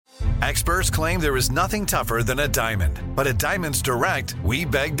Experts claim there is nothing tougher than a diamond. But at Diamonds Direct, we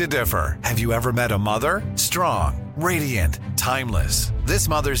beg to differ. Have you ever met a mother? Strong, radiant, timeless. This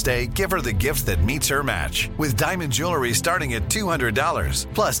Mother's Day, give her the gift that meets her match. With diamond jewelry starting at $200.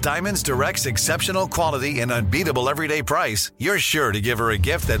 Plus Diamonds Direct's exceptional quality and unbeatable everyday price, you're sure to give her a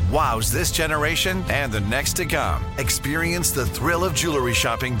gift that wows this generation and the next to come. Experience the thrill of jewelry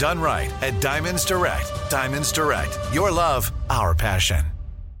shopping done right at Diamonds Direct. Diamonds Direct. Your love, our passion.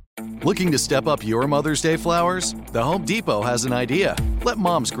 Looking to step up your Mother's Day flowers? The Home Depot has an idea. Let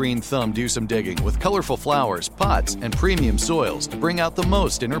Mom's green thumb do some digging with colorful flowers, pots, and premium soils to bring out the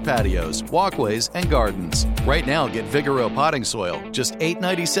most in her patios, walkways, and gardens. Right now, get Vigoro potting soil, just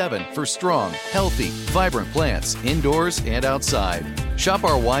 $8.97 for strong, healthy, vibrant plants indoors and outside. Shop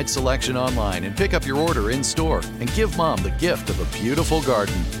our wide selection online and pick up your order in-store and give Mom the gift of a beautiful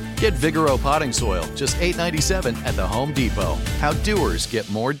garden. Get Vigoro potting soil, just $8.97 at the Home Depot. How doers get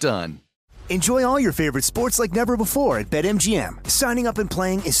more done. Enjoy all your favorite sports like never before at BetMGM. Signing up and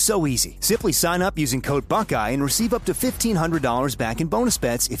playing is so easy. Simply sign up using code Buckeye and receive up to $1,500 back in bonus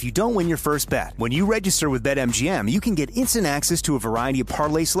bets if you don't win your first bet. When you register with BetMGM, you can get instant access to a variety of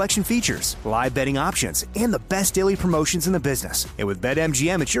parlay selection features, live betting options, and the best daily promotions in the business. And with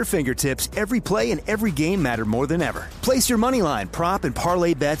BetMGM at your fingertips, every play and every game matter more than ever. Place your moneyline, prop, and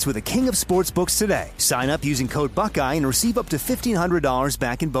parlay bets with the king of sportsbooks today. Sign up using code Buckeye and receive up to $1,500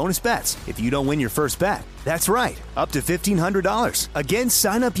 back in bonus bets if you don't win your first bet. That's right, up to $1,500. Again,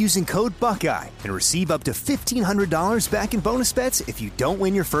 sign up using code Buckeye and receive up to $1,500 back in bonus bets if you don't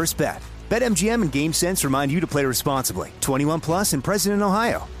win your first bet. BetMGM and GameSense remind you to play responsibly. 21 plus and present in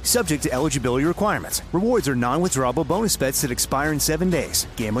Ohio. Subject to eligibility requirements. Rewards are non-withdrawable bonus bets that expire in 7 days.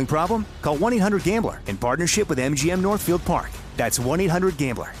 Gambling problem? Call 1-800-GAMBLER in partnership with MGM Northfield Park. That's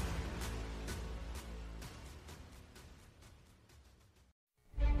 1-800-GAMBLER.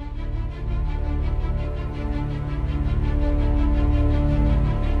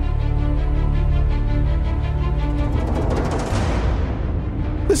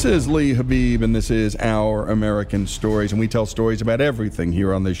 This is Lee Habib, and this is Our American Stories, and we tell stories about everything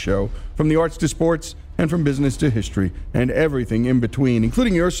here on this show, from the arts to sports, and from business to history, and everything in between,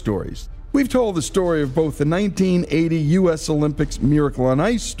 including your stories. We've told the story of both the 1980 U.S. Olympics Miracle on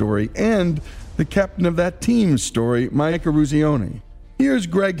Ice story and the captain of that team's story, Mike Eruzione. Here's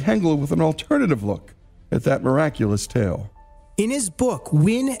Greg Hengel with an alternative look at that miraculous tale. In his book,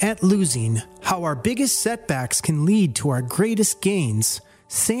 Win at Losing, How Our Biggest Setbacks Can Lead to Our Greatest Gains,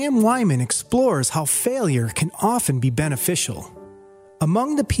 Sam Wyman explores how failure can often be beneficial.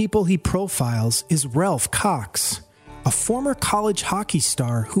 Among the people he profiles is Ralph Cox, a former college hockey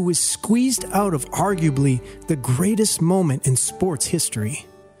star who was squeezed out of arguably the greatest moment in sports history.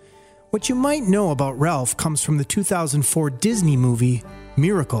 What you might know about Ralph comes from the 2004 Disney movie,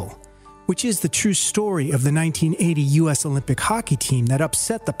 Miracle, which is the true story of the 1980 U.S. Olympic hockey team that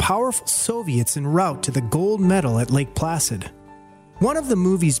upset the powerful Soviets en route to the gold medal at Lake Placid. One of the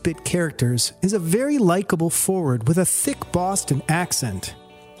movie's bit characters is a very likable forward with a thick Boston accent.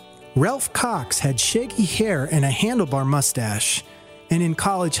 Ralph Cox had shaggy hair and a handlebar mustache, and in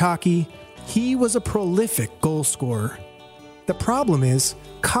college hockey, he was a prolific goal scorer. The problem is,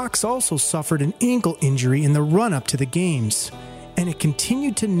 Cox also suffered an ankle injury in the run-up to the games, and it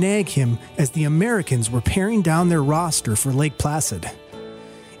continued to nag him as the Americans were paring down their roster for Lake Placid.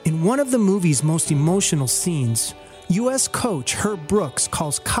 In one of the movie's most emotional scenes, U.S. coach Herb Brooks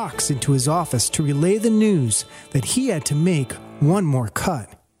calls Cox into his office to relay the news that he had to make one more cut.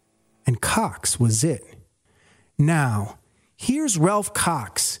 And Cox was it. Now, here's Ralph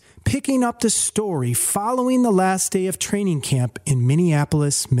Cox picking up the story following the last day of training camp in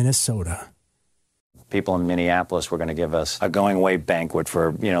Minneapolis, Minnesota. People in Minneapolis were going to give us a going-away banquet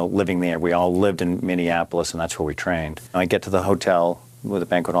for, living there. We all lived in Minneapolis, and that's where we trained. I get to the hotel where the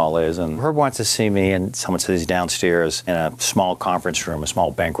banquet hall is, and Herb wants to see me, and someone says he's downstairs in a small conference room, a small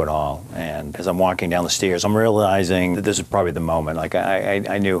banquet hall. And as I'm walking down the stairs, I'm realizing that this is probably the moment. Like,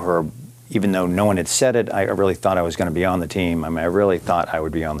 I knew Herb, even though no one had said it, I really thought I was going to be on the team. I mean, I really thought I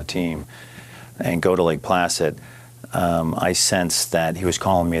would be on the team and go to Lake Placid. I sensed that he was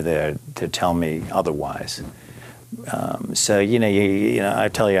calling me there to tell me otherwise. So, I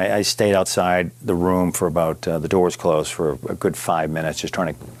tell you, I stayed outside the room for about, the doors closed for a good 5 minutes, just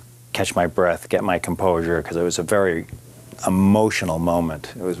trying to catch my breath, get my composure, because it was a very emotional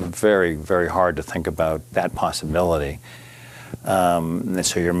moment. It was very, very hard to think about that possibility. And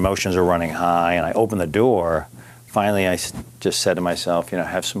so your emotions are running high, and I opened the door. Finally, I just said to myself,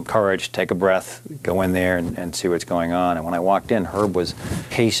 have some courage, take a breath, go in there and see what's going on. And when I walked in, Herb was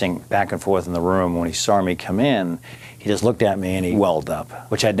pacing back and forth in the room. When he saw me come in, he just looked at me and he welled up,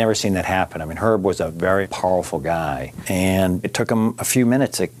 which I'd never seen that happen. I mean, Herb was a very powerful guy, and it took him a few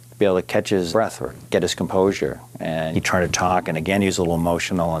minutes to be able to catch his breath or get his composure. And he tried to talk, and again, he was a little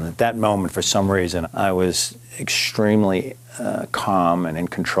emotional. And at that moment, for some reason, I was extremely calm and in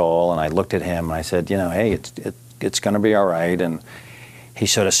control. And I looked at him and I said, hey, it's going to be all right. And he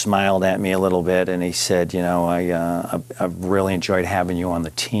sort of smiled at me a little bit, and he said, I've really enjoyed having you on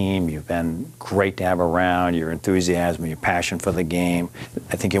the team. You've been great to have around. Your enthusiasm, your passion for the game.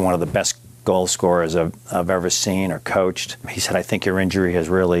 I think you're one of the best goal scorers I've ever seen or coached. He said, I think your injury has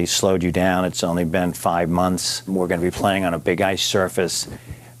really slowed you down. It's only been 5 months. We're going to be playing on a big ice surface.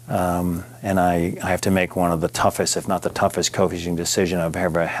 And I have to make one of the toughest, if not the toughest, coaching decision I've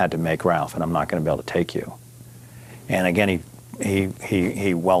ever had to make, Ralph, and I'm not going to be able to take you. And again,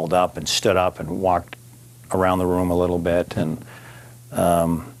 he welled up and stood up and walked around the room a little bit, and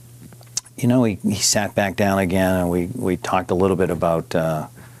he sat back down again, and we talked a little bit about the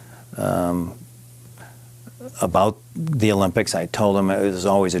Olympics. I told him it was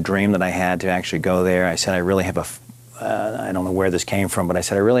always a dream that I had to actually go there. I said, I really have I don't know where this came from, but I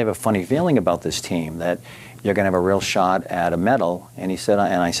said, I really have a funny feeling about this team, that you're going to have a real shot at a medal. And I said,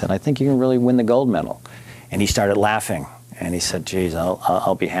 I think you can really win the gold medal. And he started laughing. And he said, geez,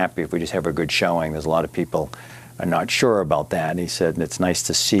 I'll be happy if we just have a good showing. There's a lot of people are not sure about that. And he said, it's nice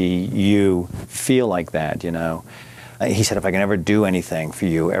to see you feel like that, He said, if I can ever do anything for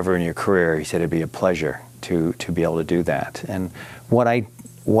you ever in your career, he said, it'd be a pleasure to be able to do that. And what I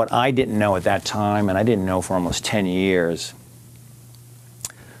didn't know at that time, and I didn't know for almost 10 years,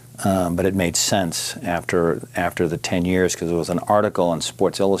 but it made sense after the 10 years, because there was an article in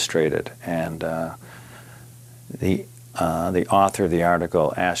Sports Illustrated, and the author of the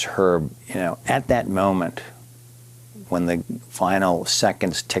article asked Herb, at that moment when the final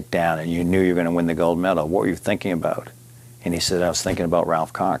seconds ticked down and you knew you were going to win the gold medal, what were you thinking about? And he said, I was thinking about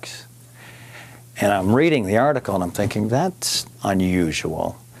Ralph Cox. And I'm reading the article and I'm thinking, that's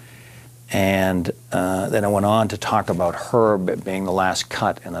unusual. And then I went on to talk about Herb being the last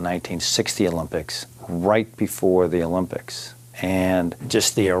cut in the 1960 Olympics, right before the Olympics. And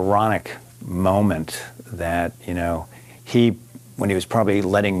just the ironic moment that, when he was probably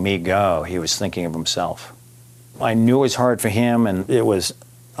letting me go, he was thinking of himself. I knew it was hard for him, and it was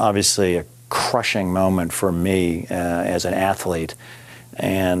obviously a crushing moment for me as an athlete.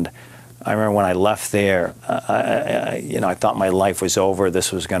 And I remember when I left there, I thought my life was over.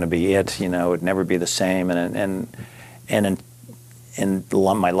 This was going to be it. It would never be the same, and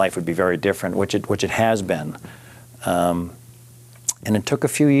my life would be very different, which it has been. And it took a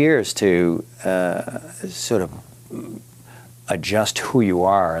few years to sort of adjust who you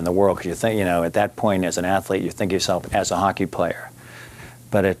are in the world, because you think, at that point as an athlete, you think of yourself as a hockey player.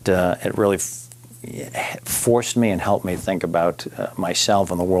 But it really forced me and helped me think about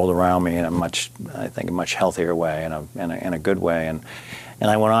myself and the world around me in a much healthier way, in a good way. And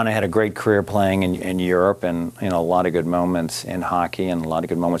I went on. I had a great career playing in Europe, and a lot of good moments in hockey, and a lot of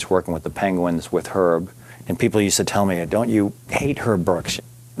good moments working with the Penguins with Herb. And people used to tell me, don't you hate Herb Brooks?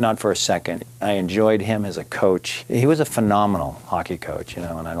 Not for a second. I enjoyed him as a coach. He was a phenomenal hockey coach, and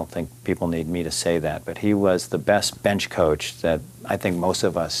I don't think people need me to say that, but he was the best bench coach that I think most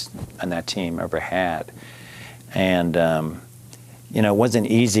of us on that team ever had. And, it wasn't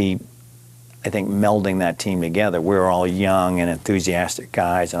easy, I think, melding that team together. We were all young and enthusiastic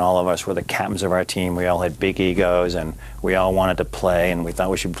guys, and all of us were the captains of our team. We all had big egos, and we all wanted to play, and we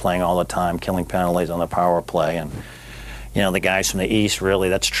thought we should be playing all the time, killing penalties on the power play. And the guys from the East, really,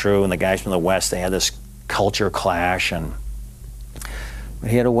 that's true, and the guys from the West, they had this culture clash, but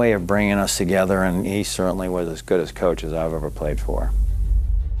he had a way of bringing us together, and he certainly was as good as coach as I've ever played for.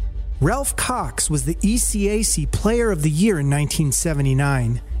 Ralph Cox was the ECAC Player of the Year in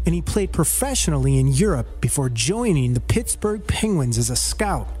 1979, and he played professionally in Europe before joining the Pittsburgh Penguins as a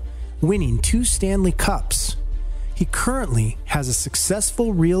scout, winning 2 Stanley Cups. He currently has a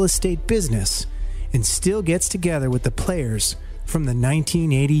successful real estate business and still gets together with the players from the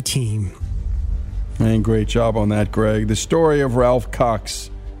 1980 team. And great job on that, Greg. The story of Ralph Cox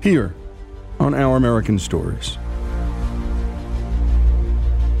here on Our American Stories.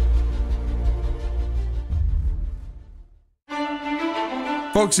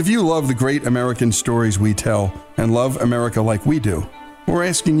 Folks, if you love the great American stories we tell and love America like we do, we're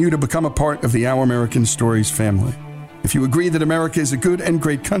asking you to become a part of the Our American Stories family. If you agree that America is a good and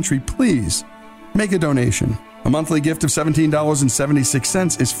great country, please make a donation. A monthly gift of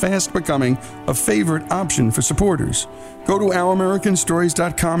 $17.76 is fast becoming a favorite option for supporters. Go to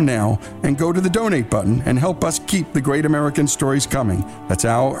OurAmericanStories.com now and go to the donate button and help us keep the great American stories coming. That's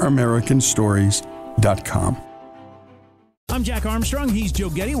OurAmericanStories.com. I'm Jack Armstrong. He's Joe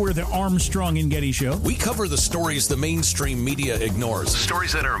Getty. We're the Armstrong and Getty Show. We cover the stories the mainstream media ignores.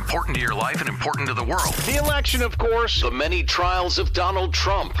 Stories that are important to your life and important to the world. The election, of course. The many trials of Donald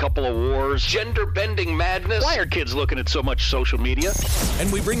Trump. Couple of wars. Gender-bending madness. Why are kids looking at so much social media? And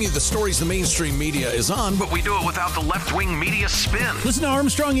we bring you the stories the mainstream media is on, But we do it without the left-wing media spin. Listen to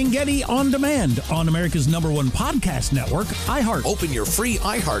Armstrong and Getty on demand on America's #1 podcast network, iHeart. Open your free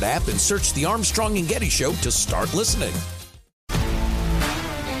iHeart app and search The Armstrong and Getty Show to start listening.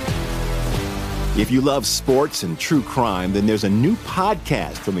 If you love sports and true crime, then there's a new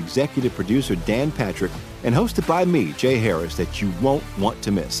podcast from executive producer Dan Patrick and hosted by me, Jay Harris, that you won't want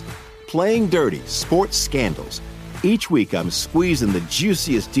to miss. Playing Dirty: Sports Scandals. Each week, I'm squeezing the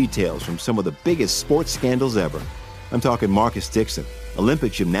juiciest details from some of the biggest sports scandals ever. I'm talking Marcus Dixon,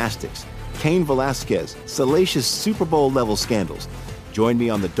 Olympic gymnastics, Cain Velasquez, salacious Super Bowl-level scandals. Join me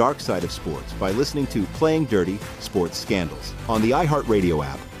on the dark side of sports by listening to Playing Dirty: Sports Scandals on the iHeartRadio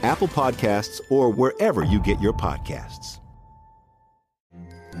app, Apple Podcasts, or wherever you get your podcasts.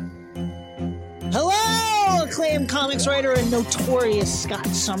 Hello, acclaimed comics writer and notorious Scott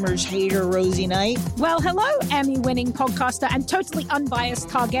Summers hater, Rosie Knight. Well, hello, Emmy-winning podcaster and totally unbiased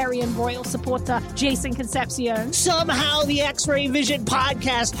Targaryen royal supporter, Jason Concepcion. Somehow the X-Ray Vision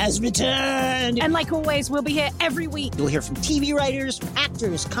podcast has returned. And like always, we'll be here every week. You'll hear from TV writers,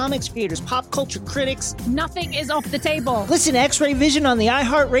 actors, comics creators, pop culture critics. Nothing is off the table. Listen to X-Ray Vision on the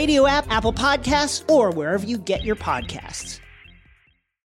iHeartRadio app, Apple Podcasts, or wherever you get your podcasts.